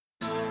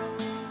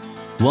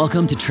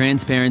Welcome to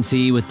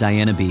Transparency with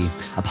Diana B.,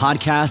 a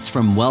podcast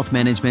from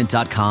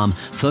wealthmanagement.com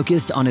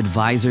focused on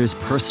advisors'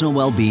 personal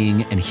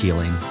well-being and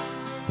healing.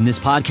 In this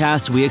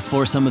podcast, we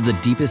explore some of the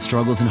deepest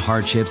struggles and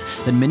hardships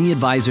that many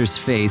advisors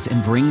face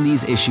and bring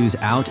these issues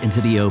out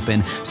into the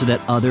open so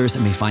that others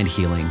may find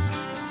healing.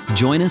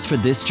 Join us for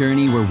this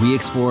journey where we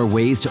explore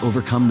ways to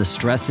overcome the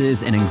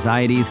stresses and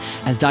anxieties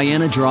as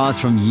Diana draws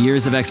from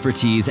years of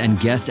expertise and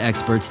guest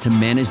experts to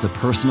manage the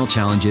personal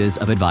challenges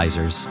of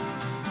advisors.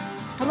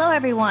 Hello,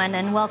 everyone,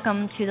 and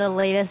welcome to the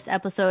latest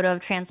episode of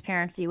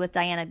Transparency with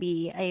Diana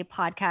B., a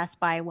podcast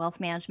by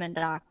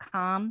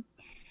wealthmanagement.com.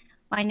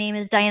 My name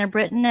is Diana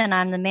Britton, and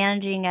I'm the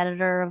managing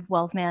editor of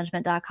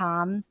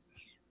wealthmanagement.com.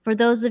 For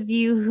those of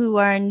you who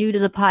are new to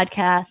the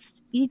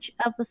podcast, each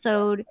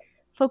episode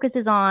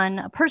focuses on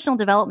a personal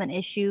development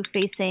issue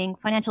facing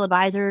financial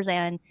advisors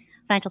and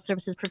financial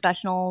services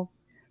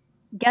professionals.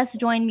 Guests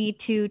join me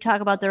to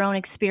talk about their own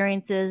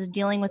experiences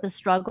dealing with a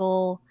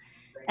struggle.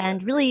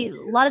 And really,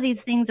 a lot of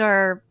these things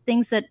are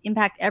things that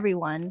impact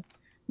everyone,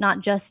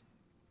 not just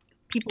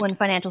people in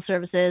financial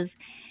services.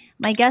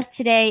 My guest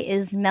today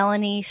is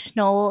Melanie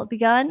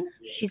Schnoll-Begun.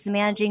 She's the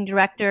managing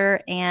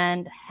director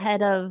and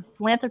head of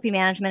philanthropy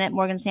management at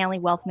Morgan Stanley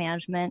Wealth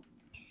Management.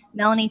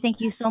 Melanie,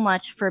 thank you so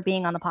much for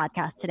being on the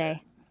podcast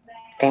today.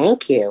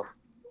 Thank you.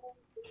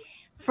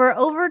 For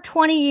over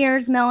 20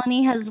 years,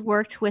 Melanie has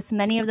worked with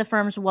many of the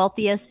firm's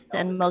wealthiest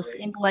and most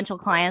influential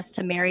clients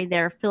to marry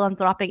their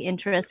philanthropic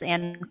interests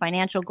and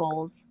financial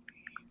goals.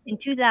 In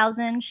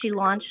 2000, she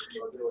launched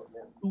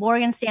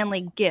Morgan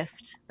Stanley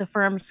Gift, the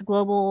firm's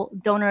global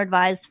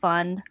donor-advised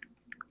fund.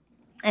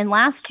 And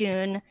last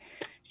June,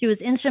 she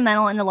was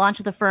instrumental in the launch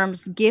of the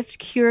firm's Gift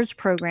Cures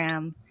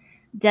program,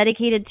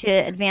 dedicated to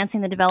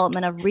advancing the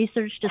development of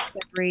research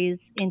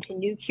discoveries into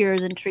new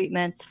cures and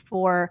treatments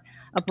for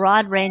a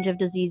broad range of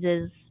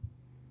diseases,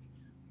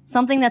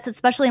 something that's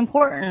especially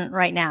important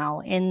right now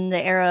in the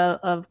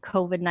era of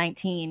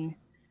COVID-19.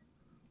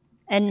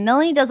 And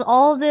Melanie does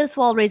all of this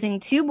while raising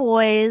two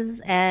boys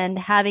and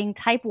having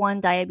type 1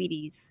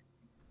 diabetes.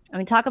 I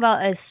mean, talk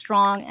about a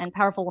strong and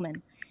powerful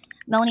woman.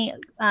 Melanie,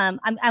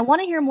 I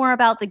want to hear more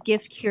about the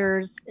Gift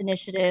Cures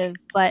initiative,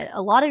 but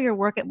a lot of your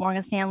work at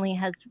Morgan Stanley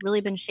has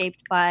really been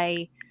shaped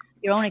by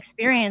your own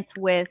experience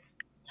with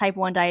type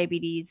 1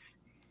 diabetes,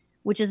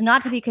 which is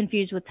not to be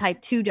confused with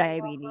type 2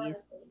 diabetes.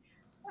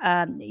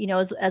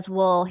 As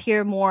we'll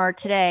hear more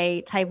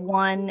today, type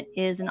 1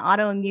 is an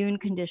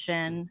autoimmune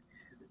condition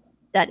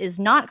that is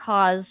not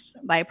caused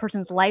by a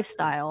person's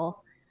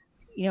lifestyle.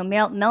 You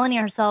know, Melanie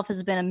herself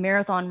has been a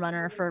marathon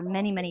runner for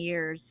many, many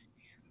years.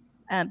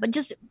 But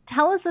just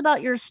tell us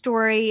about your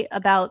story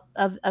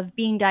of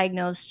being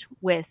diagnosed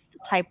with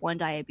type 1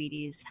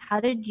 diabetes. How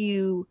did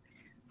you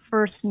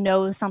first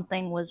know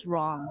something was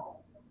wrong?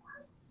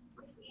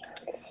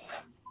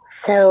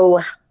 So,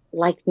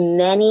 like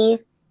many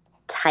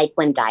type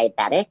 1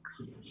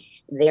 diabetics,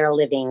 they're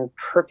living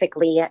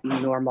perfectly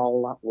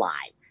normal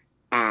lives.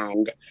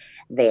 And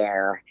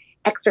they're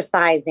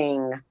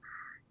exercising,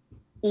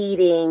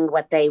 eating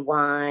what they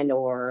want,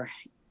 or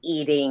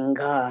eating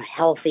a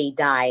healthy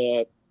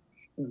diet.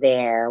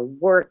 They're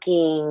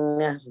working,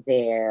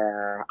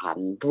 they're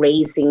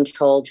raising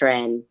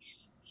children.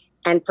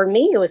 And for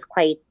me, it was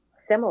quite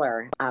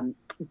similar.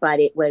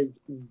 But it was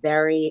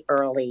very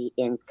early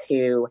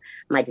into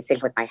my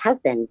decision with my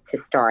husband to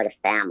start a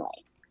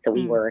family. So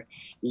we were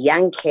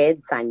young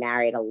kids. I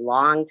married a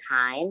long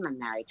time. I'm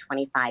married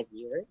 25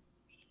 years.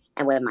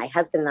 And when my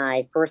husband and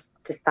I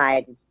first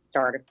decided to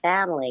start a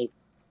family,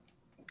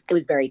 it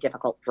was very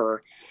difficult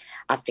for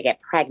us to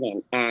get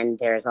pregnant. And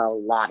there's a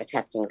lot of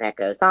testing that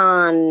goes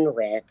on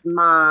with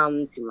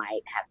moms who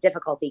might have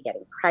difficulty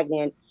getting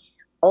pregnant.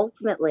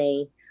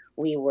 Ultimately,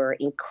 we were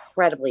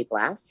incredibly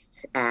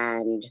blessed,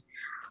 and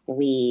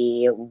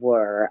we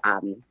were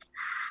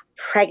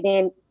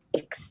pregnant,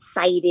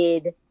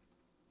 excited.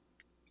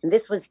 And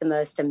this was the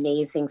most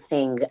amazing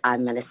thing.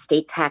 I'm an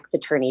estate tax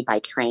attorney by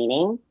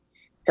training.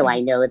 So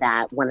I know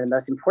that one of the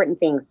most important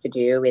things to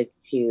do is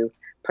to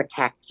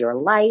protect your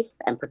life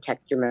and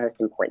protect your most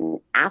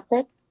important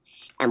assets.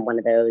 And one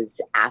of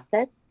those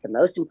assets, the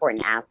most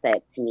important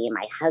asset to me and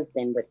my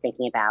husband, was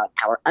thinking about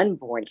our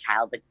unborn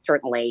child, but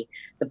certainly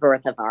the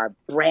birth of our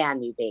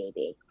brand new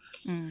baby.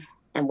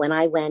 And when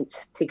I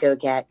went to go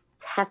get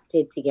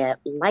tested to get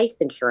life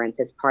insurance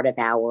as part of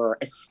our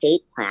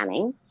estate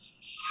planning,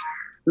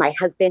 my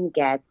husband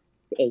gets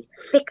a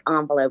thick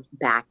envelope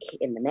back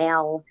in the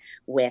mail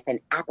with an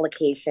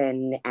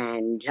application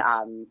and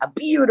a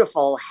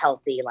beautiful,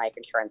 healthy life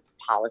insurance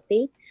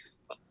policy.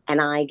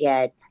 And I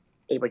get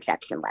a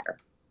rejection letter.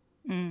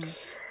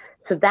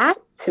 So that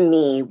to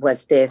me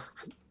was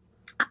this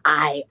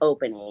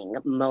eye-opening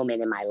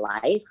moment in my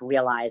life,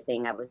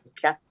 realizing I was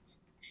just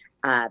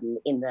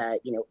in the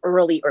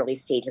early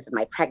stages of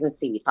my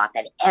pregnancy. We thought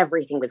that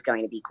everything was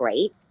going to be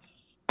great.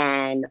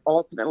 And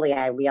ultimately,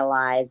 I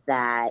realized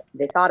that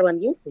this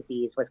autoimmune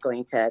disease was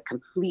going to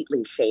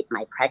completely shape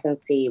my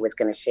pregnancy, was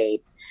going to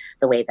shape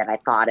the way that I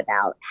thought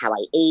about how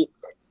I ate,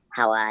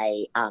 how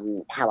I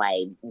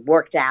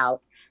worked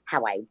out,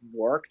 how I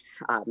worked.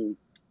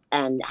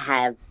 and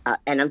have,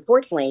 and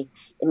unfortunately,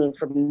 it means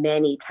for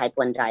many type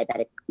 1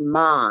 diabetic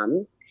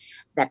moms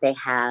that they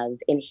have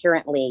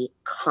inherently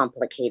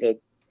complicated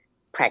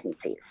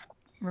pregnancies.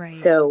 Right.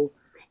 So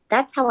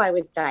that's how I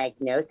was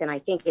diagnosed. And I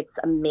think it's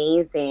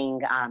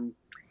amazing.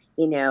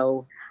 You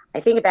know,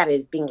 I think about it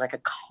as being like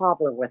a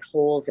cobbler with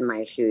holes in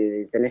my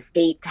shoes, an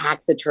estate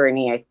tax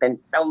attorney. I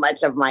spent so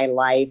much of my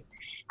life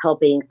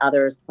helping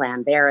others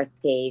plan their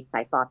estates.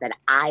 I thought that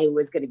I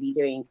was going to be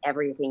doing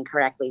everything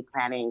correctly,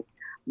 planning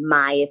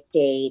my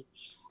estate,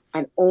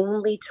 and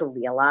only to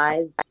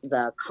realize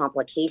the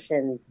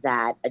complications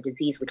that a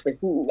disease which was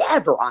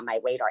never on my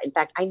radar. In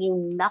fact, I knew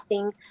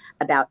nothing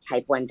about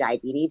type 1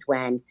 diabetes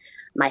when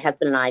my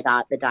husband and I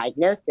got the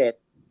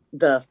diagnosis.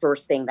 The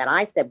first thing that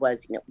I said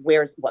was,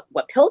 where's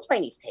what pill do I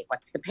need to take?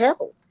 What's the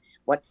pill?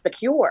 What's the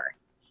cure?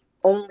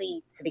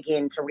 Only to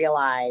begin to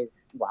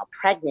realize while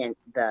pregnant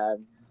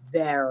the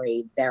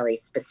very, very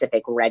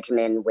specific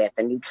regimen with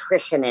a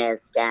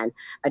nutritionist and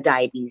a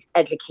diabetes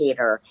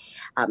educator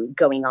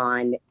going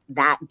on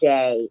that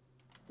day.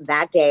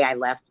 That day I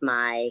left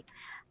my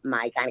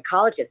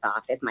gynecologist's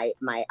office,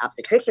 my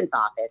obstetrician's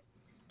office,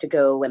 to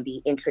go and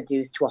be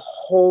introduced to a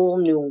whole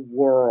new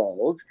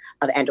world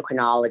of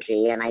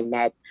endocrinology. And I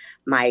met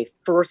my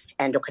first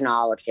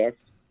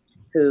endocrinologist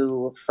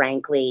who,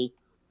 frankly,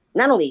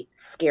 not only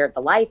scared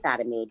the life out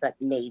of me, but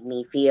made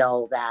me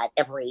feel that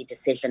every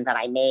decision that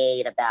I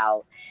made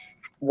about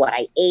what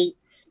I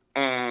ate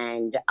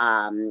and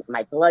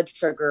my blood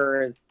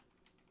sugars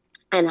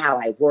and how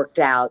I worked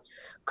out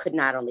could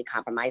not only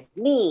compromise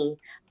me,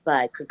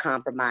 but could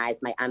compromise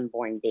my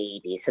unborn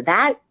baby. So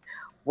that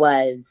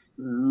was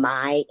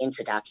my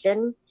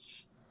introduction.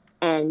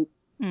 And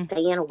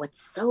Diana,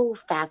 what's so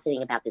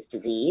fascinating about this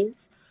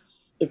disease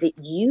is it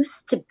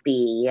used to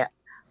be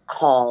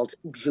called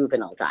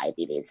juvenile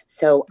diabetes.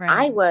 So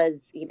I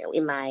was,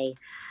 in my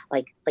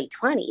late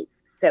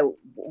 20s. So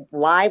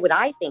why would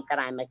I think that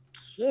I'm a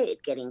kid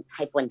getting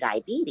type 1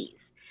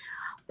 diabetes?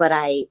 But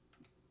I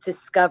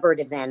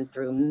discovered then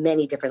through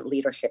many different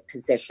leadership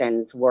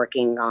positions,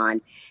 working on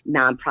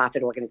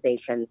nonprofit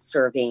organizations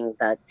serving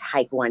the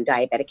type 1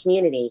 diabetic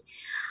community,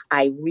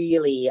 I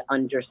really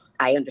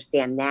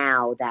understand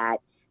now that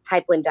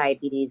type 1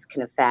 diabetes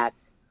can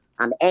affect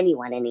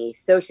anyone, any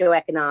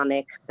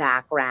socioeconomic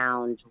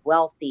background,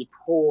 wealthy,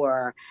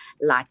 poor,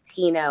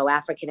 Latino,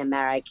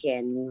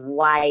 African-American,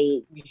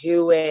 white,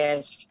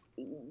 Jewish.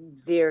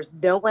 There's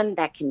no one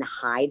that can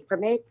hide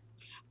from it.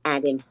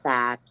 And in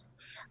fact,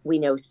 we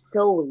know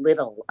so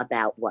little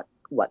about what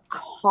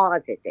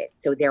causes it.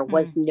 So there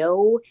was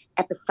no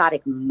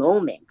episodic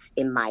moment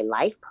in my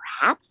life,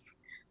 perhaps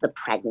the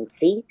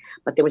pregnancy,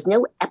 but there was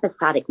no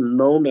episodic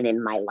moment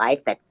in my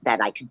life that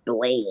I could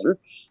blame.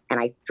 And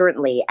I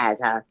certainly,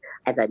 as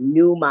a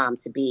new mom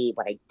to be,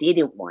 what I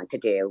didn't want to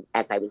do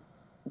as I was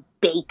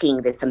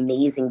baking this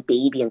amazing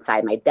baby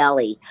inside my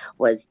belly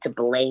was to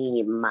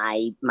blame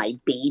my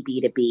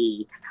baby to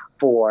be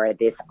for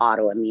this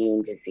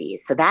autoimmune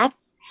disease. So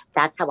that's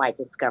how I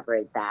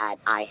discovered that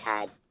I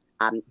had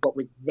what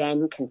was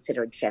then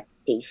considered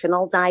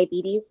gestational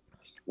diabetes,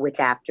 which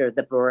after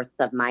the birth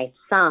of my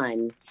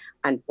son,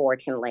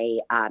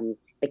 unfortunately,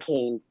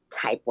 became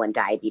type 1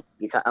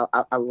 diabetes,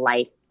 a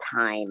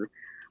lifetime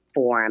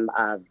form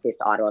of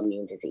this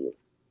autoimmune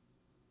disease.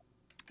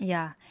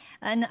 Yeah.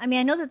 And I mean,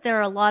 I know that there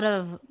are a lot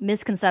of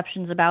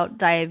misconceptions about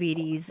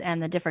diabetes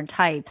and the different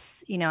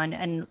types,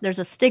 and there's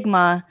a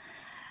stigma,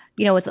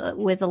 with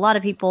a lot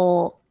of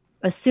people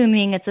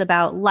assuming it's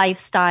about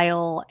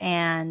lifestyle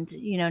and,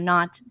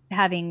 not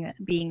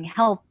being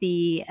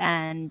healthy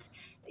and,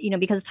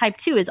 because type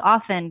 2 is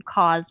often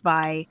caused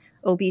by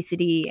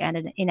obesity and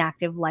an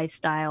inactive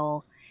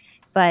lifestyle.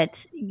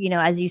 But,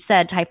 as you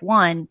said, type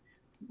 1,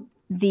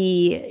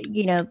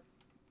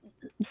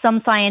 some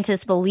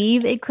scientists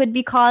believe it could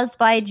be caused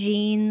by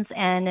genes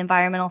and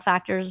environmental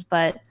factors,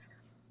 but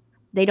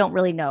they don't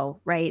really know,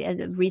 right?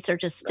 And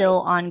research is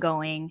still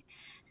ongoing.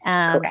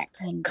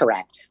 Correct.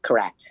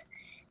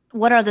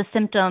 What are the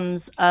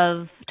symptoms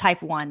of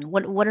type 1?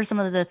 What are some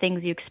of the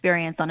things you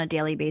experience on a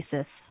daily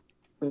basis?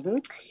 Mm-hmm.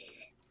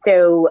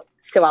 So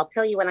I'll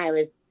tell you when I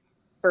was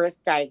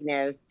first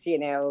diagnosed,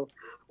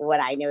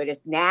 what I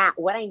noticed now,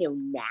 what I know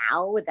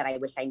now that I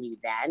wish I knew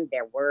then.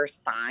 There were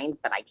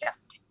signs that I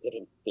just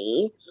didn't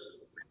see.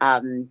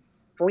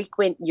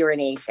 Frequent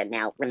urination.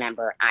 Now,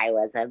 remember, I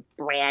was a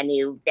brand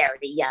new, very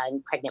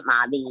young pregnant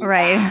mommy.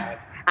 Right.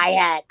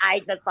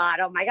 I just thought,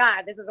 oh my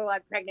God, this is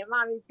what pregnant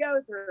mommies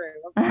go through.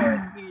 Of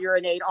course, you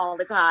urinate all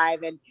the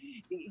time and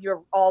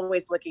you're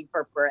always looking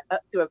for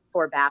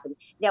a bathroom.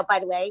 Now, by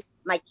the way,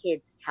 my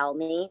kids tell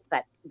me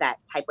that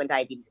type 1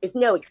 diabetes is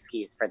no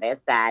excuse for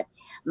this, that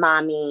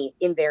mommy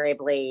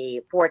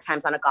invariably 4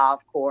 times on a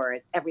golf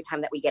course, every time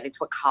that we get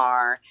into a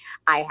car,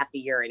 I have to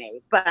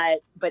urinate.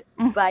 But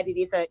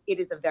it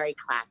is a very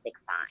classic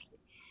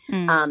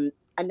sign.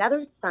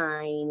 Another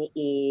sign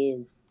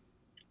is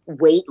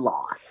weight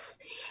loss,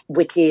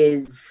 which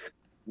is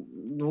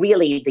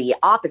really the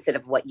opposite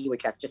of what you were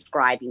just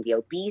describing, the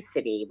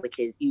obesity, which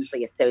is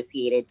usually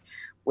associated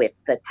with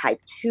the type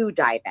 2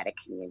 diabetic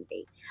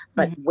community.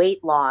 But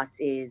weight loss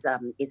is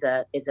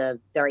a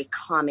very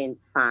common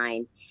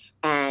sign.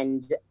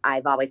 And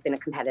I've always been a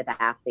competitive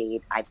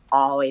athlete. I've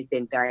always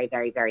been very,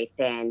 very, very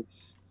thin.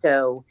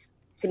 So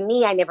to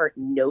me, I never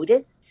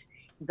noticed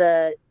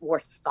or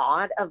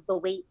thought of the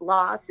weight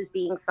loss as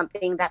being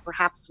something that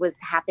perhaps was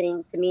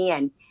happening to me.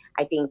 And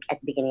I think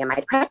at the beginning of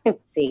my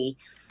pregnancy,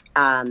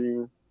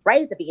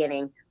 right at the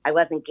beginning, I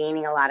wasn't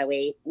gaining a lot of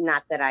weight.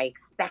 Not that I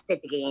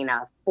expected to gain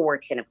a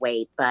fortune of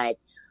weight, but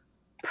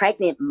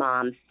pregnant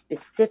moms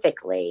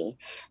specifically,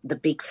 the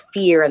big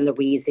fear and the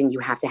reason you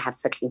have to have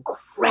such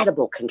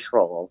incredible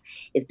control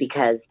is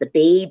because the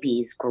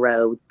babies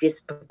grow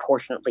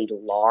disproportionately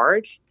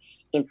large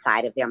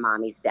inside of their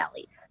mommy's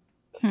bellies.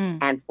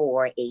 And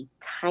for a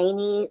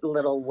tiny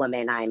little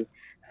woman, I'm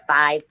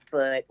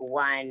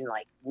 5'1",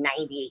 like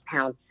 98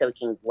 pounds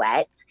soaking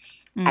wet.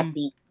 At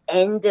the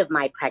end of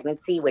my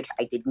pregnancy, which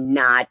I did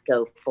not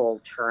go full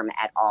term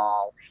at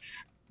all,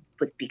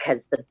 was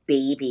because the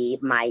baby,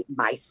 my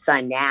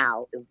son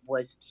now,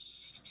 was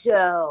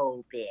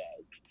so big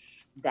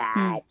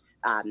that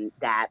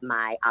that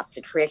my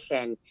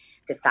obstetrician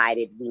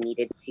decided we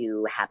needed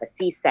to have a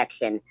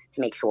C-section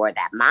to make sure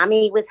that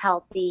mommy was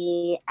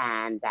healthy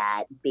and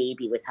that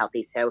baby was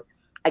healthy. So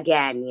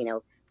again,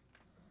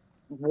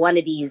 one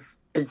of these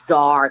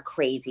bizarre,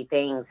 crazy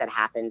things that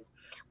happens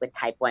with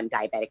type 1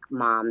 diabetic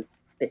moms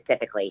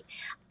specifically.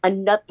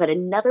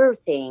 Another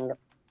thing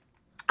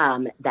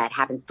that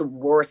happens, the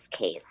worst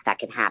case that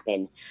can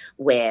happen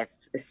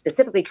with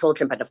specifically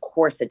children, but of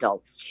course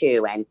adults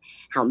too, and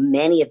how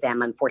many of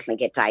them unfortunately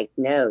get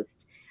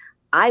diagnosed.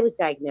 I was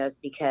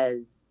diagnosed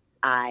because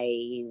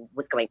I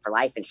was going for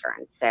life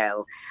insurance.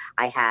 So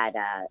I had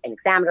an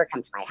examiner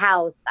come to my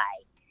house.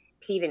 I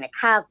peed in a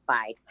cup.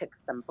 I took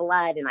some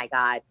blood and I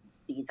got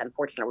these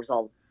unfortunate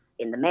results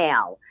in the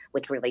mail,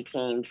 which really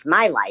changed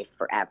my life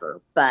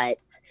forever. But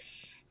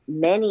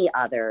many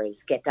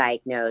others get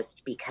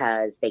diagnosed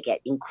because they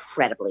get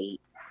incredibly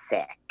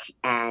sick,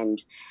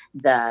 and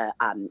the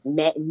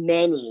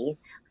many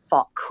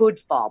could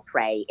fall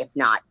prey, if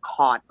not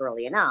caught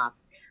early enough,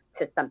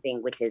 to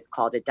something which is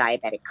called a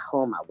diabetic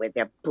coma, where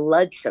their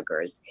blood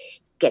sugars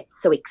get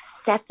so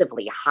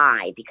excessively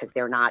high because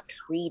they're not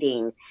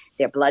treating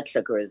their blood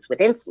sugars with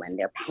insulin.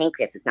 Their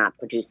pancreas is not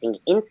producing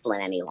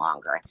insulin any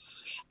longer.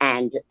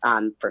 And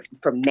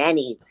for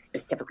many,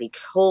 specifically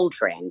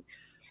children,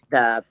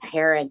 the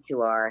parents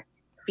who are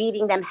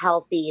feeding them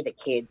healthy, the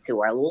kids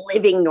who are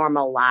living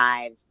normal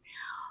lives,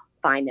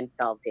 find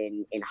themselves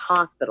in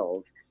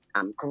hospitals,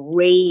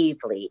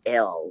 gravely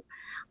ill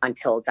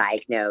until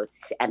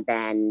diagnosed, and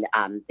then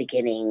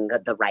beginning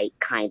the right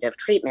kind of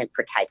treatment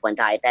for type 1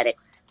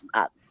 diabetics,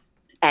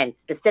 and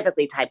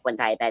specifically type 1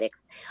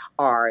 diabetics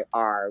are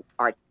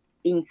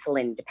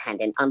insulin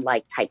dependent,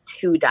 unlike type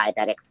 2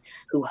 diabetics,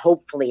 who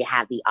hopefully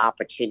have the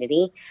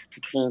opportunity to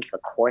change the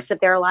course of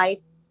their life,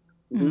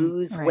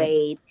 lose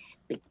weight,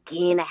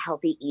 begin a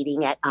healthy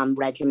eating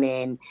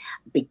regimen,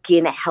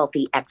 begin a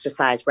healthy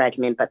exercise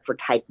regimen. But for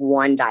type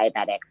 1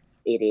 diabetics,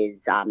 it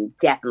is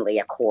definitely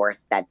a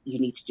course that you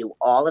need to do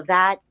all of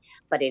that,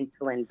 but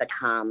insulin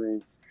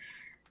becomes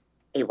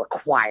a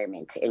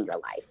requirement in your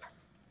life.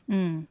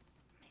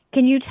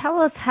 Can you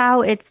tell us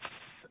how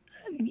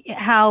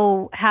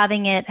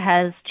having it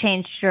has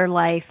changed your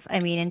life?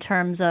 I mean, in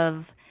terms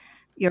of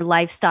your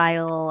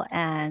lifestyle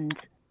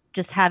and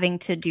just having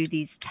to do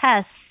these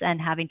tests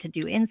and having to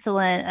do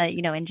insulin,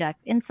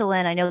 inject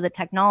insulin. I know the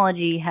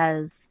technology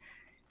has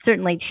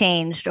certainly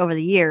changed over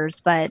the years,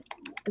 but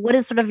what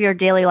does sort of your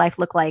daily life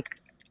look like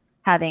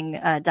having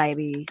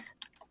diabetes?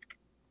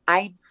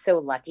 I'm so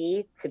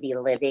lucky to be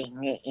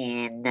living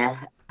in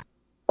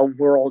a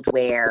world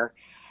where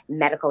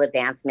medical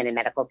advancement and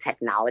medical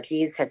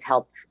technologies has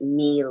helped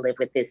me live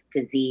with this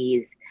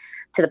disease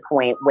to the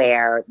point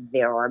where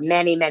there are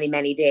many, many,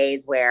 many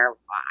days where,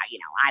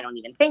 I don't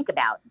even think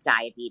about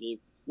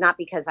diabetes, not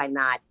because I'm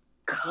not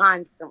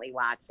constantly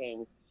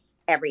watching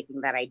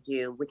everything that I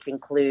do, which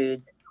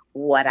includes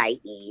what I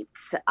eat.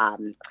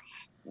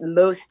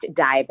 Most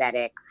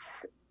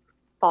diabetics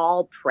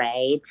fall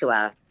prey to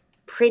a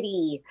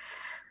pretty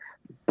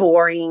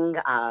boring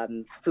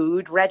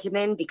food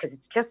regimen because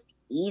it's just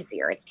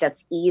easier. It's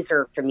just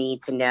easier for me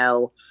to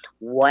know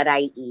what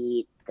I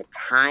eat, the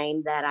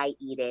time that I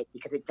eat it,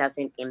 because it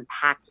doesn't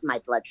impact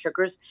my blood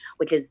sugars,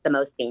 which is the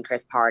most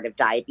dangerous part of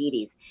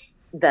diabetes.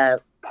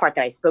 The part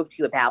that I spoke to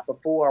you about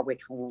before,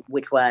 which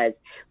was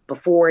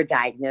before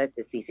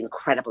diagnosis, these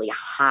incredibly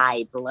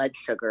high blood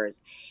sugars,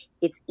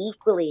 it's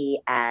equally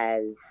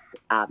as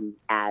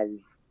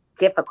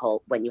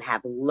difficult when you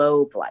have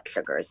low blood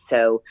sugars.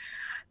 So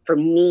for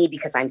me,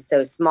 because I'm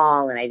so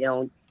small and I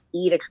don't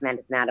eat a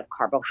tremendous amount of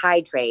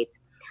carbohydrates,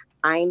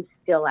 I'm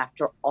still,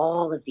 after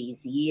all of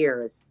these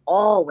years,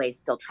 always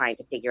still trying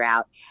to figure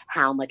out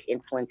how much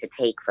insulin to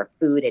take for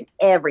food, and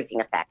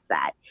everything affects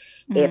that.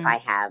 If I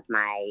have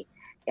my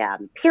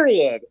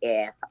period,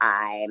 if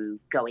I'm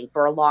going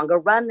for a longer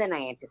run than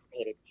I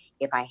anticipated,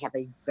 if I have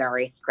a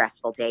very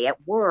stressful day at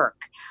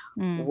work,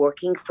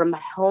 working from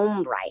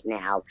home right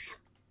now,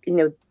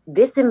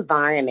 this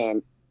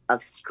environment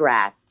of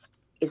stress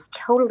is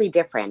totally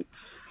different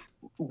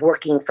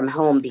working from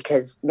home,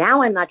 because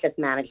now I'm not just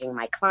managing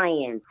my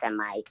clients and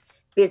my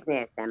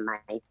business and my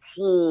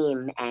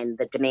team and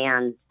the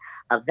demands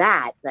of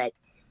that, but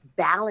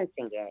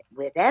balancing it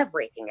with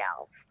everything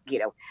else,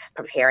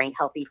 preparing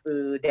healthy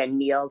food and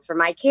meals for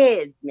my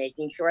kids,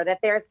 making sure that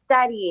they're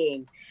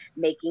studying,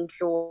 making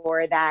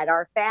sure that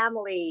our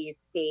family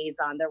stays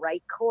on the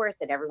right course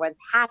and everyone's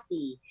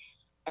happy.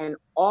 And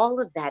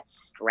all of that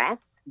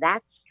stress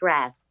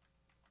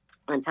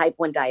on type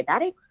 1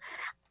 diabetics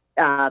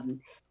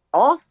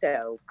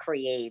also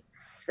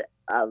creates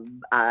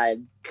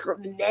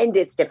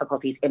tremendous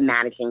difficulties in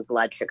managing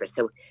blood sugar.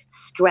 So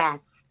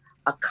stress,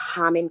 a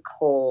common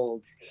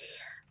cold,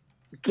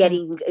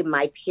 getting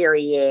my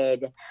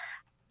period,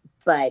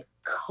 but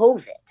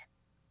COVID,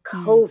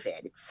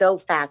 it's so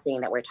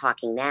fascinating that we're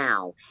talking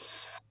now.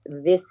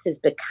 This has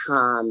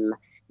become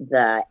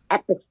the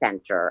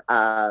epicenter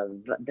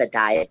of the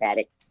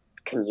diabetic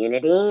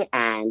community.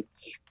 And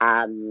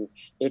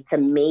it's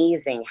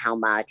amazing how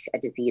much a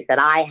disease that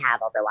I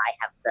have, although I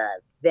have the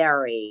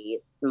very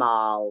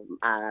small,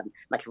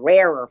 much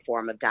rarer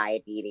form of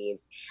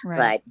diabetes,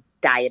 but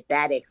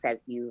diabetics,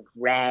 as you've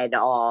read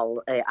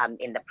all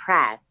in the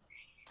press,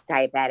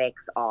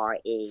 diabetics are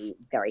a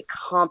very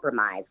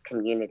compromised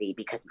community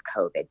because of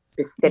COVID,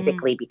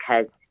 specifically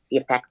because the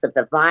effects of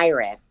the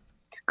virus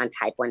on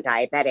type 1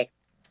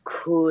 diabetics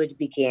could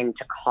begin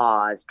to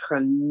cause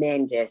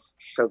tremendous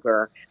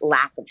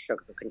lack of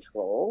sugar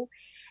control.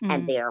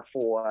 And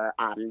therefore,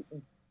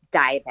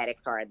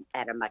 diabetics are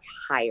at a much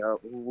higher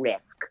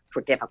risk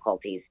for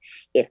difficulties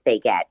if they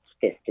get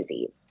this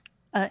disease.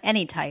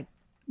 Any type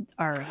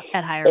are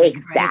at higher risk.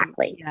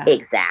 Exactly. Right? Yeah.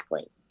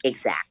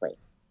 Exactly.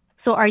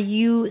 So are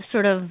you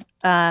sort of,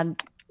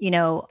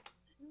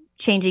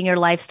 changing your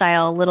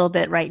lifestyle a little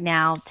bit right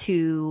now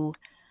to,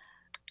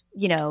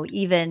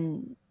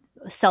 even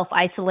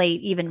self-isolate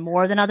even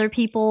more than other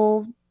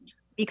people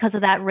because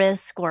of that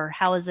risk? Or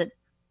how has it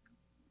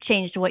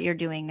changed what you're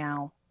doing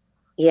now?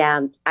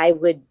 Yeah, I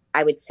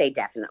would say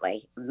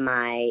definitely.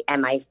 My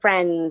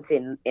friends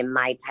in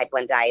my type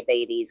 1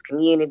 diabetes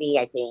community,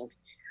 I think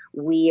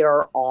we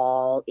are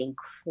all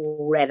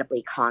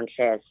incredibly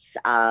conscious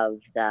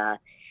of the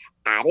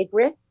added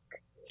risk.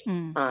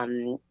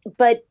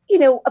 But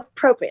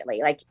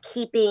appropriately, like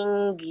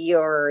keeping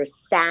your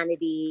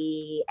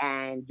sanity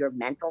and your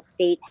mental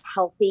state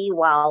healthy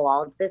while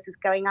all of this is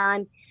going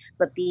on,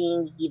 but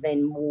being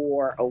even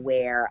more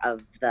aware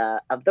of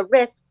the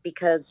risk,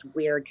 because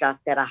we're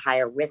just at a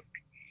higher risk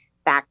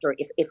factor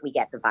if we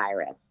get the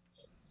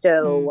virus.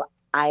 So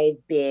I've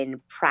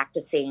been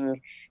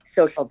practicing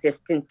social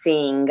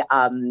distancing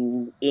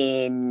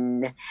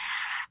in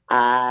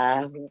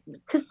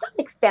to some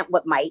extent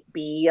what might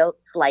be a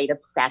slight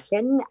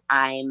obsession.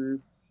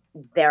 I'm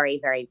very,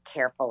 very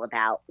careful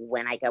about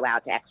when I go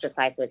out to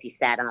exercise. So as you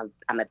said,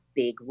 I'm a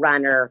big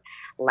runner.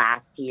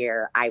 Last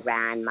year, I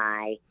ran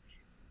my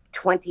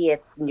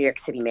 20th New York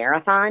City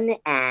Marathon,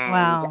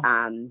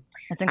 and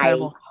That's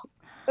incredible.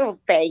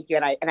 Thank you.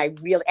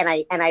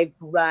 And I've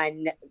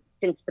run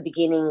since the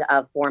beginning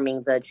of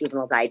forming the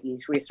Juvenile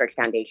Diabetes Research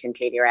Foundation,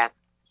 JDRF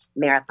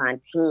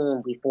marathon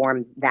team. We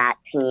formed that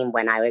team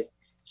when I was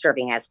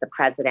serving as the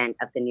president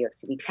of the New York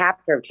City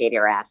chapter of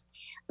JDRF.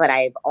 But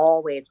I've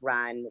always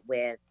run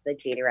with the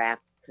JDRF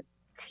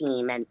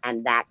team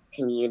and that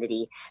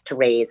community to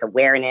raise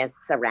awareness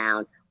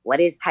around what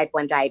is type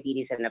 1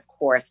 diabetes, and of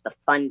course the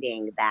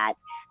funding that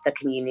the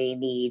community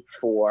needs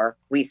for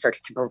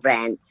research to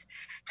prevent,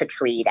 to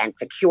treat, and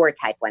to cure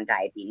type 1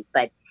 diabetes.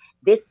 But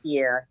this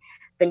year,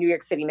 the New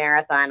York City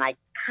Marathon, I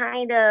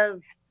kind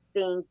of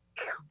think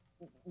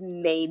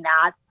may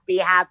not be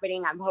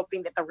happening. I'm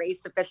hoping that the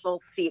race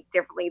officials see it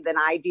differently than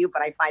I do,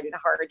 but I find it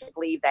hard to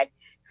believe that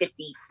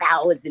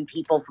 50,000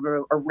 people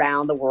from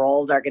around the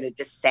world are going to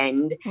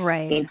descend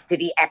into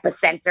the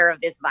epicenter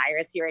of this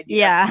virus here in New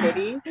York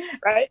City,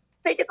 right?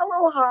 I think it's a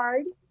little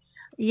hard.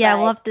 Yeah,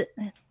 we'll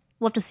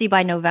have to see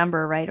by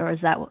November, right? Or is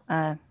that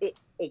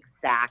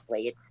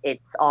exactly?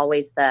 It's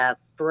always the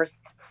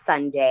first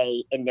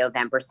Sunday in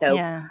November,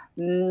 so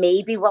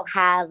maybe we'll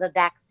have a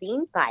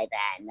vaccine by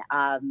then.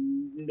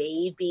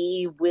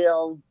 Maybe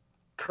we'll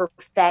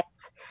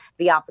perfect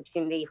the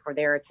opportunity for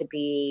there to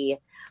be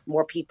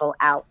more people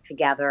out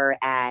together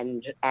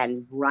and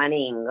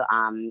running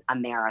a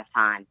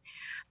marathon.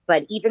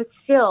 But even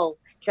still,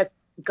 just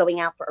going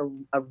out for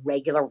a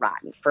regular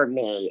run, for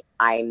me,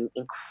 I'm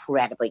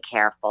incredibly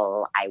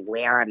careful. I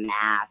wear a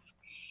mask.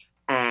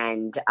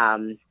 And,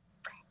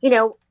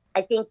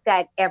 I think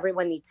that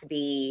everyone needs to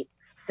be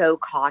so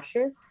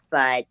cautious,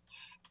 but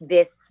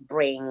this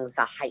brings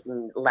a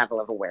heightened level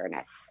of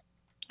awareness.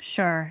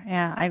 Sure.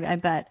 Yeah, I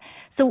bet.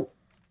 So,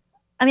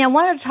 I mean, I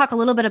wanted to talk a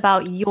little bit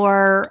about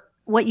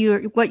what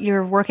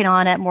you're working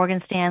on at Morgan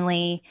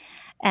Stanley,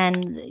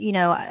 and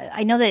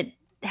I know that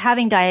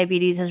having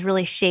diabetes has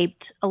really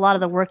shaped a lot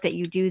of the work that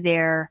you do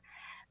there.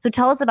 So,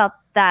 tell us about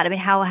that. I mean,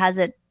 how has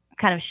it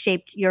kind of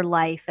shaped your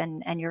life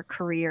and your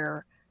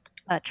career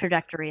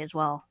trajectory as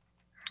well?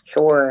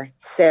 Sure.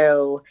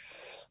 So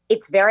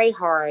it's very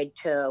hard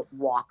to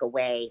walk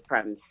away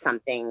from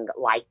something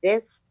like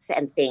this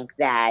and think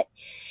that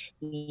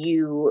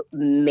you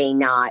may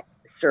not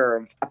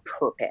serve a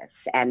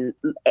purpose. And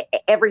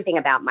everything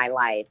about my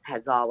life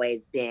has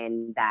always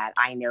been that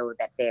I know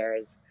that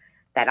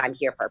I'm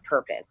here for a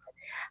purpose.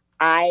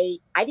 I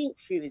didn't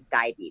choose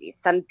diabetes.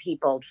 Some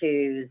people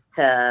choose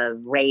to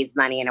raise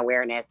money and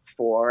awareness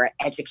for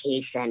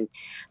education,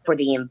 for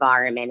the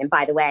environment. And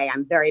by the way,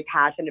 I'm very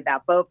passionate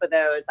about both of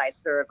those. I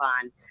serve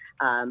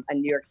on a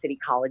New York City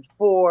college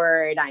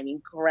board. I'm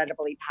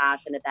incredibly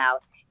passionate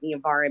about the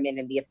environment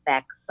and the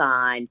effects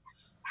on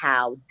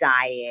how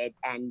diet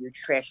and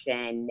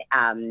nutrition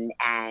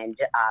and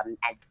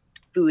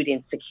food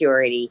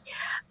insecurity,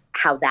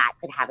 how that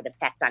could have an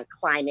effect on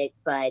climate.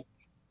 But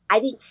I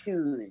didn't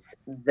choose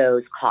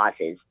those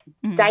causes.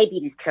 Mm-hmm.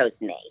 Diabetes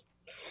chose me.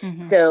 Mm-hmm.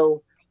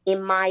 So,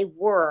 in my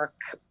work,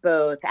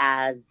 both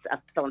as a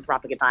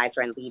philanthropic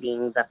advisor and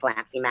leading the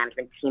philanthropy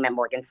management team at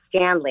Morgan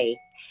Stanley,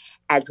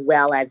 as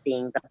well as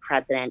being the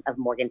president of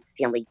Morgan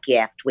Stanley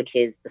Gift, which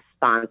is the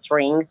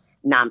sponsoring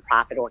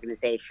nonprofit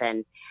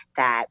organization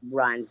that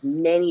runs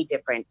many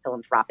different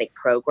philanthropic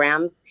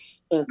programs,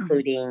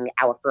 including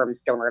our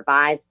firm's donor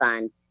advised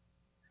fund.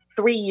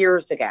 3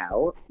 years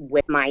ago,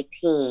 with my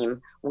team,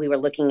 we were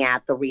looking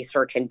at the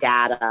research and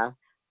data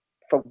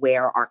for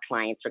where our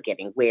clients are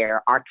giving,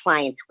 where our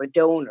clients were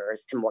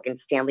donors to Morgan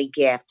Stanley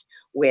Gift,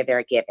 where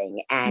they're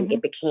giving. And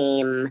it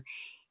became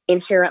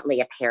inherently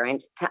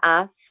apparent to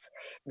us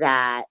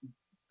that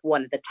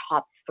one of the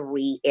top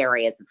three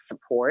areas of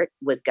support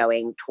was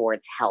going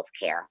towards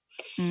healthcare,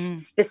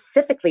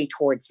 specifically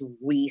towards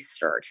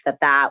research,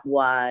 that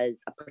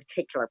was a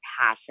particular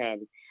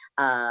passion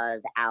of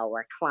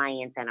our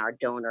clients and our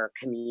donor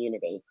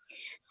community.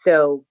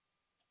 So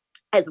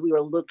as we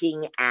were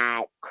looking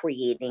at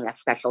creating a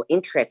special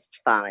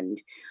interest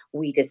fund,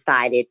 we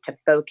decided to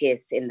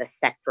focus in the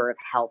sector of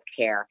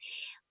healthcare.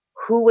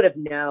 Who would have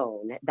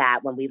known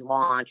that when we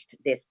launched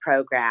this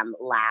program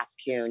last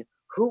June?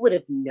 Who would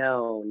have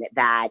known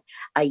that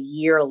a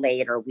year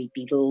later we'd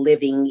be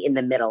living in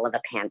the middle of a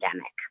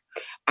pandemic?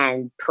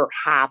 And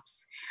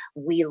perhaps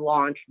we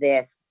launched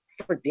this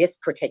for this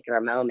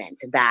particular moment,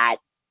 that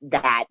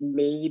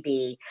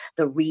maybe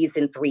the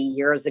reason 3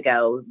 years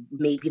ago,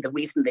 maybe the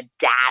reason the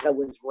data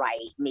was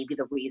right, maybe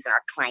the reason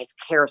our clients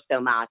care so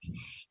much,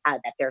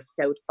 that they're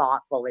so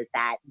thoughtful, is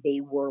that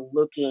they were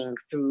looking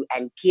through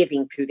and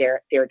giving through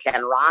their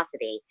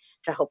generosity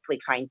to hopefully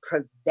try and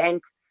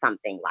prevent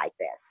something like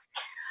this.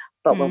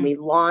 But when we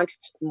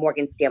launched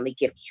Morgan Stanley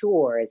Gift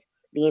Cures,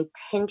 the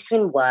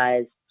intention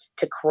was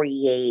to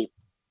create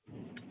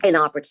an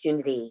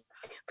opportunity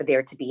for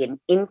there to be an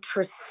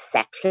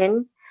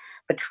intersection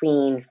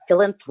between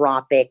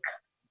philanthropic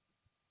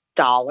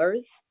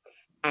dollars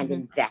and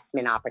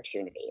investment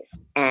opportunities.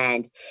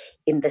 And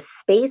in the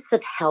space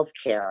of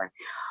healthcare,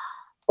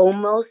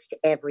 almost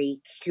every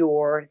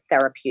cure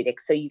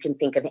therapeutic, so you can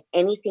think of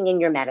anything in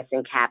your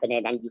medicine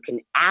cabinet, and you can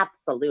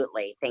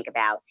absolutely think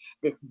about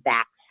this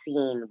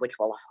vaccine, which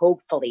will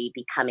hopefully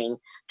be coming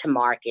to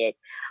market,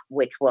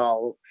 which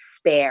will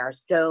spare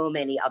so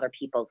many other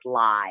people's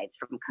lives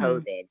from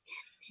COVID.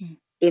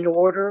 In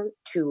order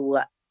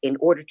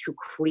to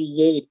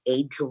create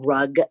a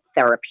drug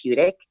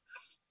therapeutic,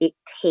 it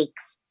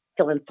takes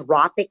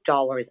philanthropic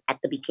dollars at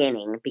the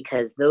beginning,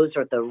 because those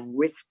are the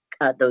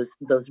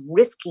those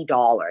risky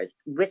dollars,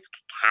 risk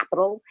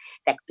capital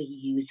that can be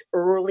used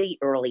early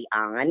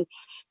on,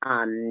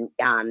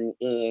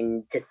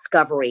 in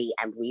discovery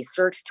and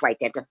research to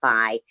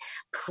identify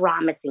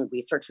promising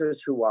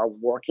researchers who are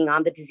working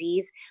on the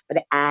disease.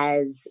 But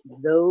as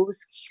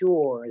those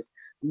cures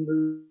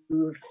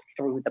move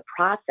through the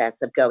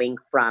process of going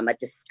from a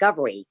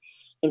discovery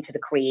into the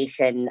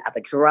creation of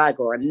a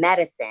drug or a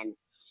medicine,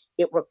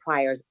 it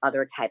requires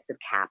other types of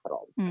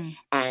capital.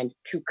 And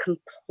to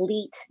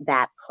complete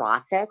that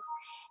process,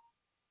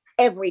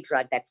 every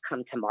drug that's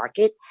come to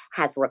market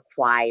has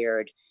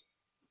required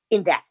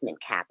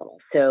investment capital.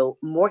 So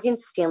Morgan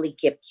Stanley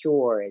Gift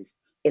Cures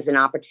is an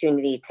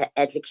opportunity to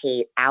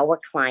educate our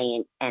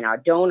client and our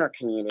donor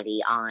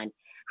community on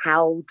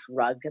how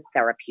drug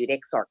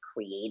therapeutics are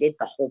created,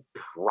 the whole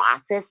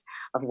process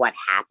of what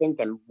happens,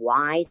 and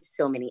why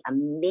so many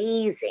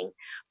amazing,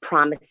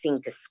 promising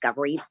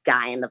discoveries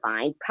die on the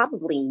vine,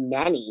 probably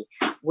many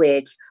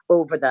which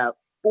over the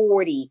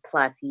 40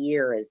 plus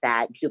years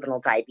that Juvenile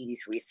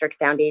Diabetes Research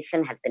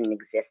Foundation has been in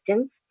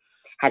existence,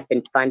 has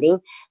been funding,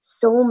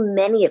 so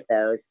many of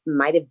those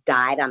might have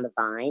died on the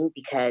vine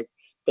because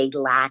they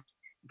lacked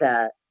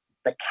the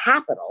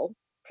capital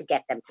to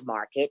get them to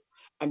market.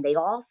 And they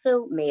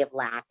also may have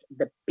lacked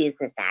the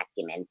business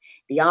acumen,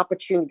 the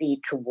opportunity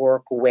to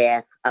work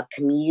with a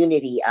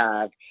community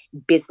of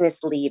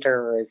business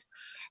leaders,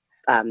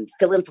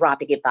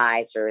 philanthropic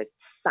advisors,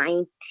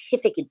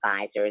 scientific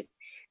advisors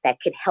that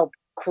could help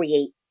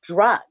create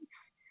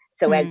drugs.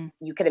 So as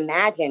you can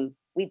imagine,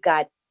 we've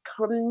got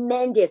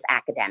tremendous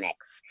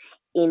academics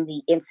in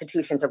the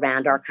institutions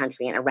around our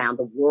country and around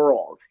the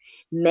world.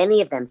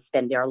 Many of them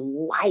spend their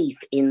life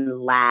in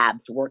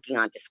labs working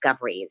on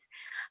discoveries,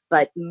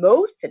 but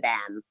most of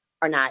them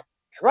are not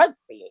drug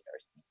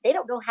creators. They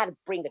don't know how to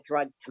bring the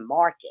drug to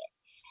market.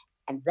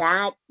 And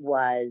that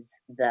was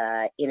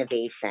the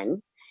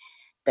innovation,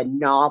 the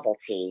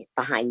novelty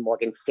behind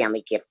Morgan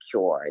Stanley Gift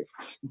Cures,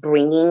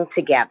 bringing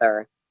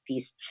together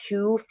these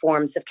two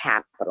forms of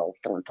capital,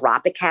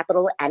 philanthropic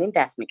capital and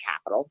investment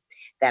capital,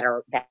 that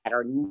are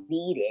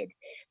needed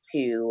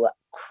to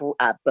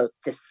both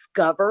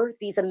discover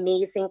these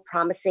amazing,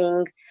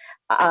 promising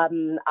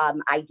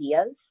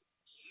ideas,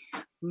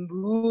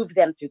 move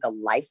them through the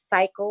life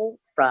cycle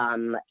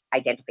from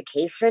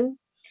identification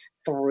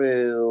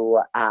through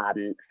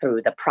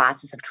the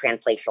process of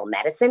translational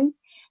medicine,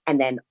 and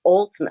then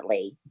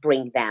ultimately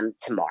bring them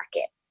to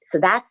market. So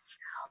that's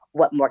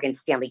what Morgan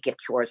Stanley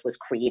Gift Cures was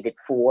created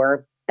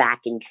for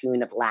back in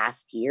June of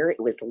last year. It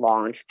was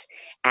launched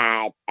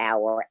at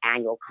our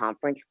annual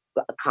conference,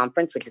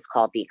 which is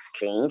called The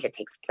Exchange. It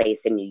takes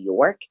place in New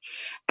York.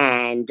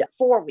 And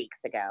 4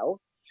 weeks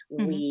ago,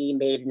 we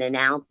made an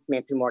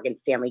announcement through Morgan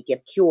Stanley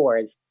Gift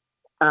Cures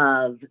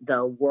of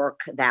the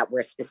work that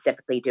we're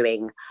specifically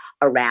doing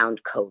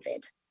around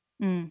COVID.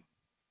 Can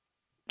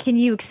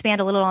you expand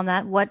a little on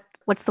that?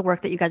 What's the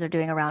work that you guys are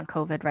doing around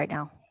COVID right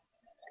now?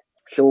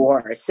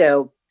 Sure.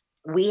 So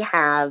we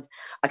have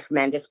a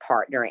tremendous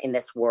partner in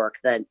this work.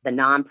 The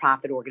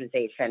nonprofit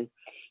organization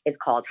is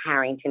called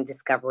Harrington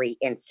Discovery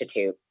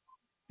Institute.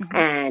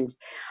 And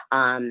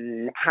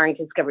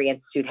Harrington Discovery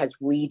Institute has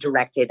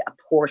redirected a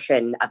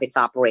portion of its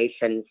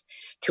operations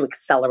to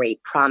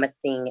accelerate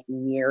promising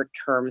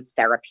near-term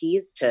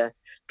therapies to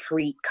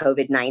treat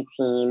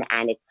COVID-19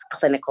 and its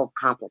clinical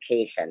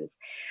complications,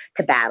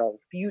 to battle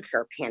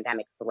future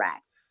pandemic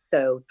threats.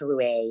 So through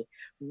a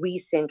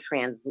recent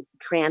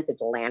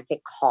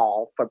transatlantic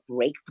call for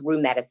breakthrough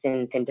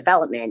medicines in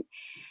development,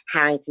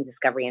 Harrington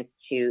Discovery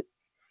Institute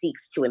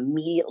seeks to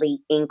immediately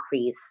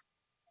increase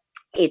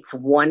its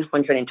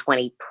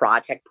 120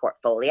 project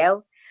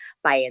portfolio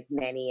by as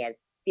many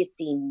as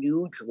 50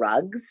 new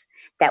drugs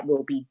that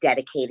will be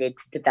dedicated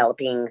to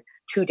developing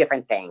two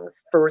different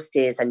things. First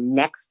is a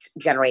next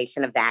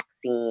generation of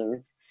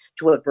vaccines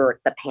to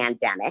avert the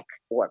pandemic,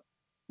 or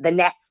the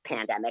next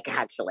pandemic,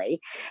 actually.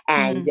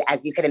 And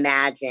as you can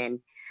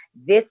imagine,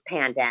 this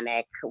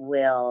pandemic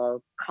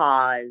will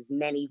cause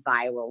many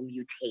viral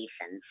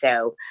mutations.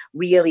 So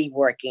really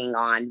working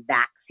on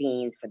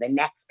vaccines for the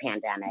next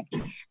pandemic.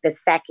 The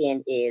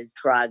second is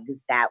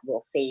drugs that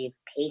will save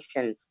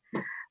patients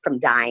from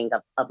dying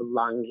of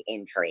lung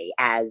injury.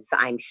 As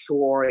I'm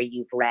sure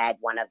you've read,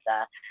 one of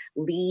the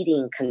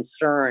leading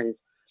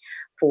concerns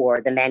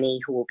for the many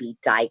who will be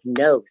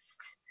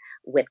diagnosed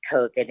with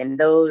COVID, and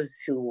those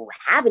who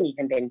haven't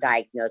even been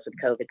diagnosed with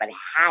COVID but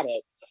had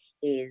it,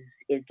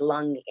 is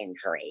lung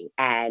injury.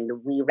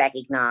 And we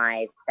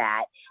recognize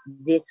that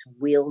this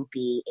will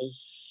be a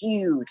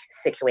huge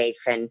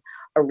situation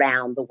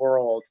around the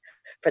world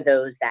for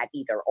those that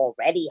either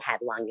already had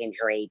lung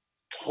injury,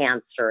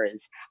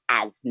 cancers,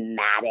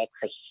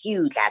 asthmatics, a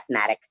huge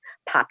asthmatic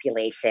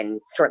population,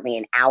 certainly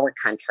in our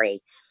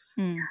country.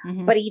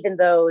 But even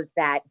those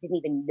that didn't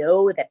even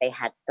know that they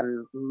had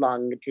some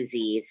lung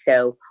disease.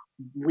 So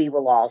we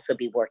will also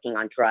be working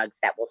on drugs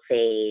that will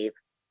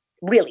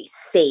really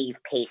save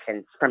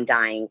patients from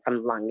dying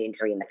from lung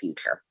injury in the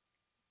future.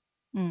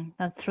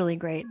 That's really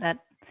great. That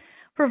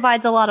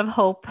provides a lot of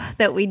hope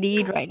that we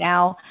need right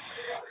now.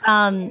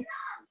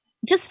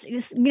 Just,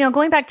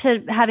 going back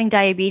to having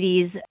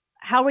diabetes,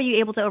 how were you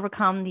able to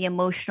overcome the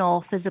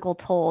emotional, physical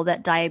toll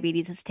that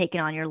diabetes has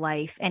taken on your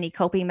life? Any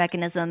coping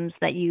mechanisms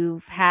that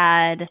you've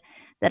had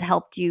that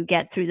helped you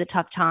get through the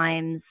tough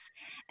times,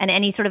 and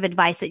any sort of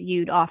advice that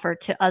you'd offer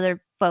to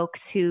other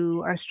folks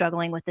who are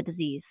struggling with the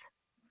disease?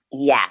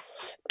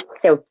 Yes.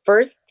 So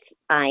first,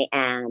 I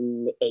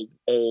am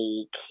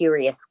a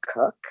curious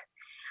cook.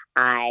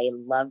 I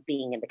love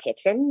being in the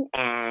kitchen,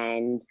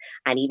 and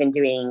I'm even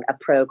doing a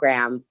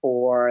program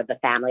for the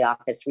Family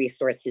Office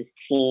Resources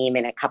team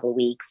in a couple of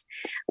weeks,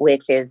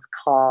 which is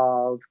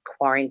called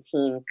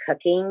Quarantine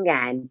Cooking.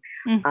 And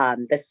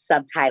the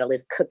subtitle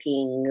is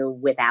Cooking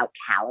Without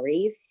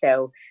Calories.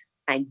 So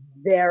I'm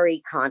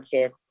very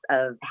conscious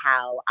of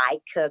how I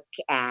cook,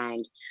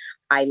 and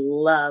I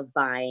love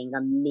buying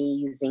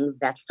amazing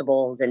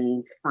vegetables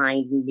and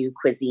finding new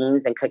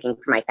cuisines and cooking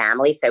for my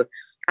family. So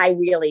I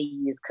really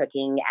use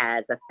cooking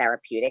as a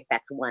therapeutic.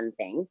 That's one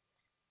thing.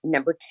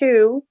 Number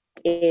two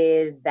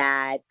is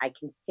that I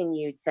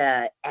continue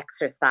to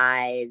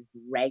exercise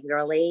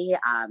regularly.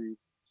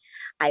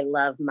 I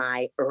love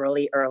my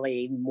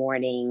early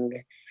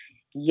morning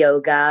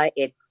yoga.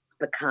 It's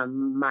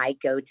become my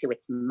go-to.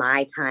 It's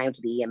my time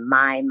to be in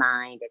my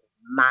mind and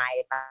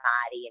my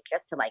body, and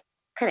just to like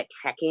kind of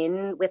check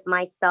in with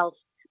myself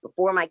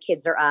before my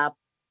kids are up,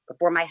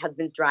 before my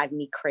husband's driving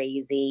me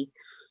crazy.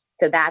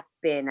 So that's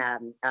been a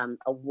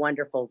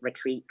wonderful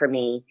retreat for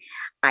me.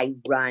 I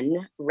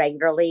run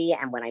regularly,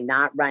 and when I'm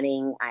not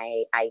running,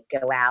 I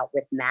go out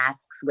with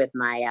masks with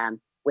my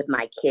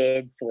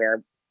kids.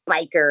 We're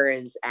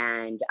bikers,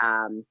 and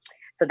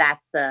so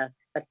that's the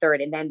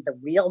third. And then the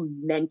real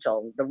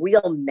mental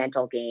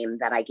game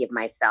that I give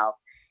myself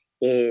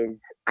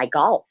is I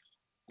golf.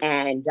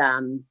 And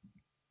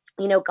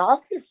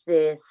golf is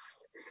this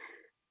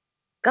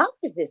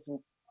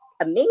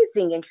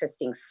amazing,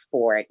 interesting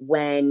sport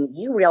when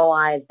you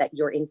realize that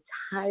your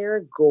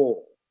entire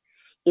goal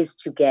is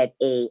to get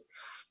a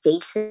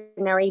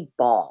stationary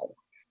ball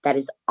that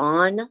is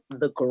on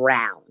the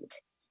ground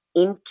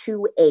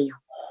into a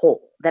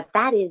hole.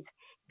 That is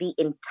the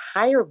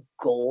entire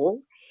goal,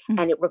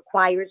 and it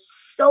requires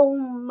so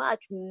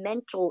much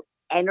mental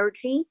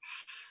energy.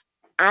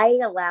 I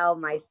allow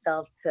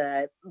myself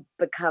to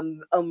become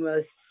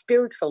almost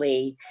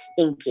spiritually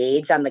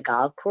engaged on the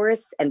golf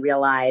course and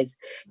realize,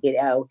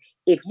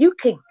 if you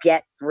could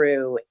get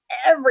through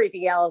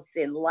everything else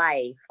in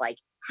life, like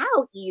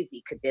how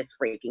easy could this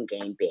freaking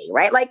game be,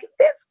 right? Like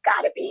this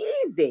gotta be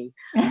easy.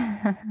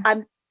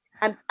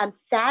 I'm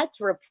sad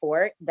to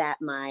report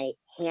that my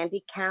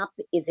handicap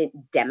isn't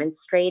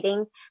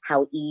demonstrating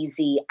how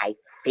easy I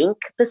think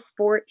the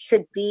sport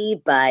should be,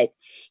 but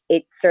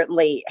it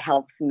certainly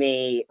helps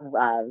me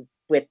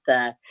with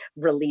the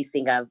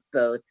releasing of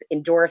both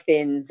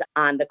endorphins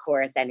on the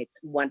course. And it's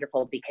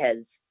wonderful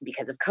because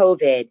of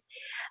COVID,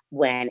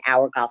 when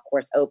our golf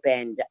course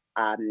opened,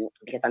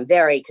 because I'm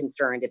very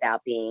concerned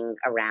about being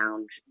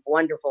around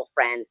wonderful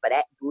friends, but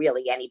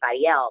really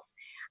anybody else,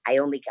 I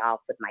only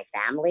golf with my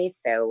family.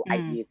 So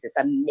I've used this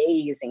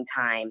amazing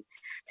time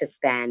to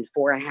spend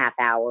 4.5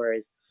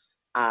 hours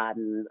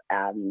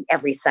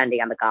every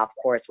Sunday on the golf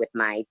course with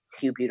my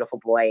 2 beautiful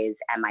boys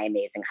and my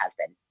amazing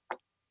husband.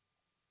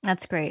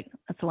 That's great.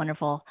 That's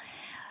wonderful.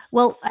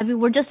 Well, I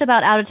mean, we're just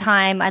about out of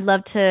time. I'd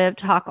love to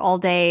talk all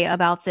day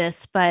about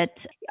this,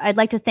 but I'd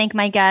like to thank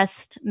my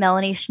guest,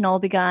 Melanie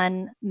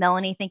Schnolbegun.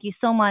 Melanie, thank you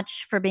so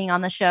much for being on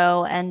the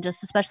show and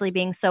just especially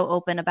being so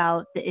open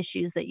about the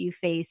issues that you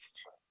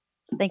faced.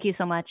 Thank you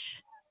so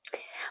much.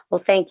 Well,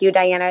 thank you,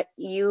 Diana.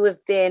 You have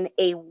been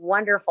a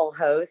wonderful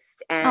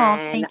host,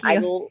 and I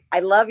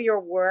love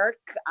your work.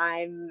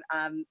 I'm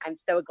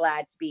so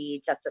glad to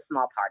be just a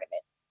small part of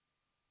it.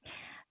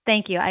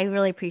 Thank you. I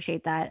really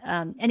appreciate that.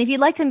 And if you'd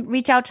like to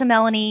reach out to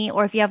Melanie,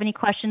 or if you have any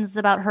questions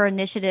about her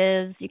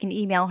initiatives, you can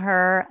email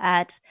her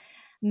at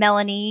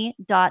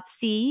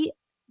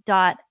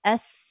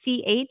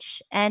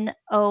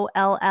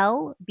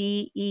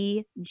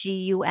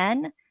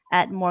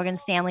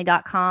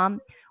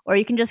melanie.c.schnollbegun@morganstanley.com, or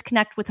you can just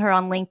connect with her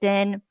on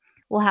LinkedIn.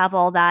 We'll have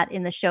all that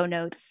in the show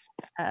notes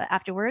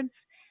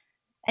afterwards.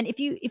 And if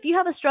you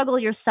have a struggle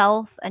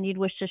yourself and you'd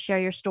wish to share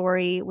your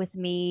story with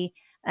me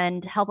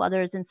and help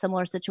others in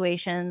similar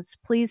situations,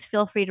 please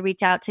feel free to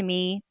reach out to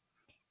me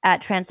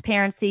at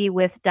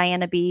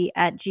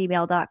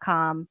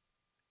transparencywithdianab@gmail.com.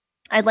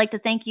 I'd like to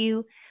thank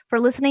you for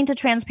listening to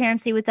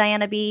Transparency with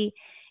Diana B.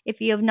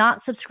 If you have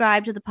not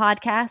subscribed to the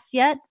podcast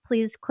yet,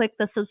 please click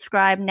the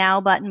subscribe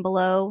now button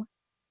below.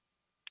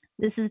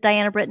 This is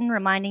Diana Britton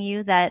reminding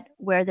you that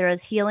where there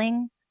is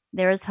healing,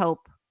 there is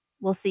hope.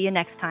 We'll see you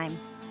next time.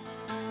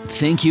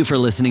 Thank you for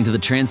listening to the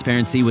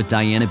Transparency with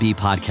Diana B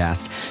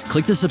podcast.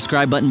 Click the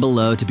subscribe button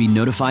below to be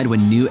notified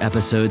when new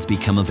episodes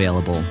become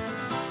available.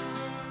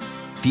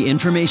 The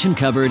information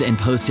covered and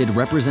posted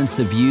represents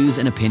the views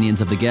and opinions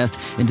of the guest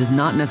and does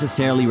not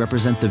necessarily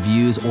represent the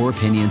views or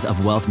opinions of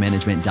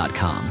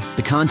wealthmanagement.com.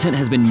 The content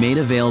has been made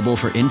available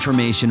for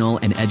informational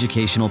and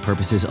educational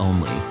purposes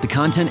only. The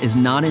content is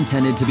not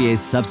intended to be a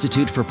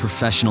substitute for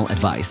professional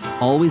advice.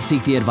 Always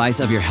seek the advice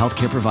of your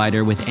healthcare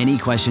provider with any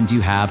questions you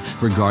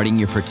have regarding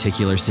your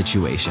particular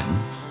situation.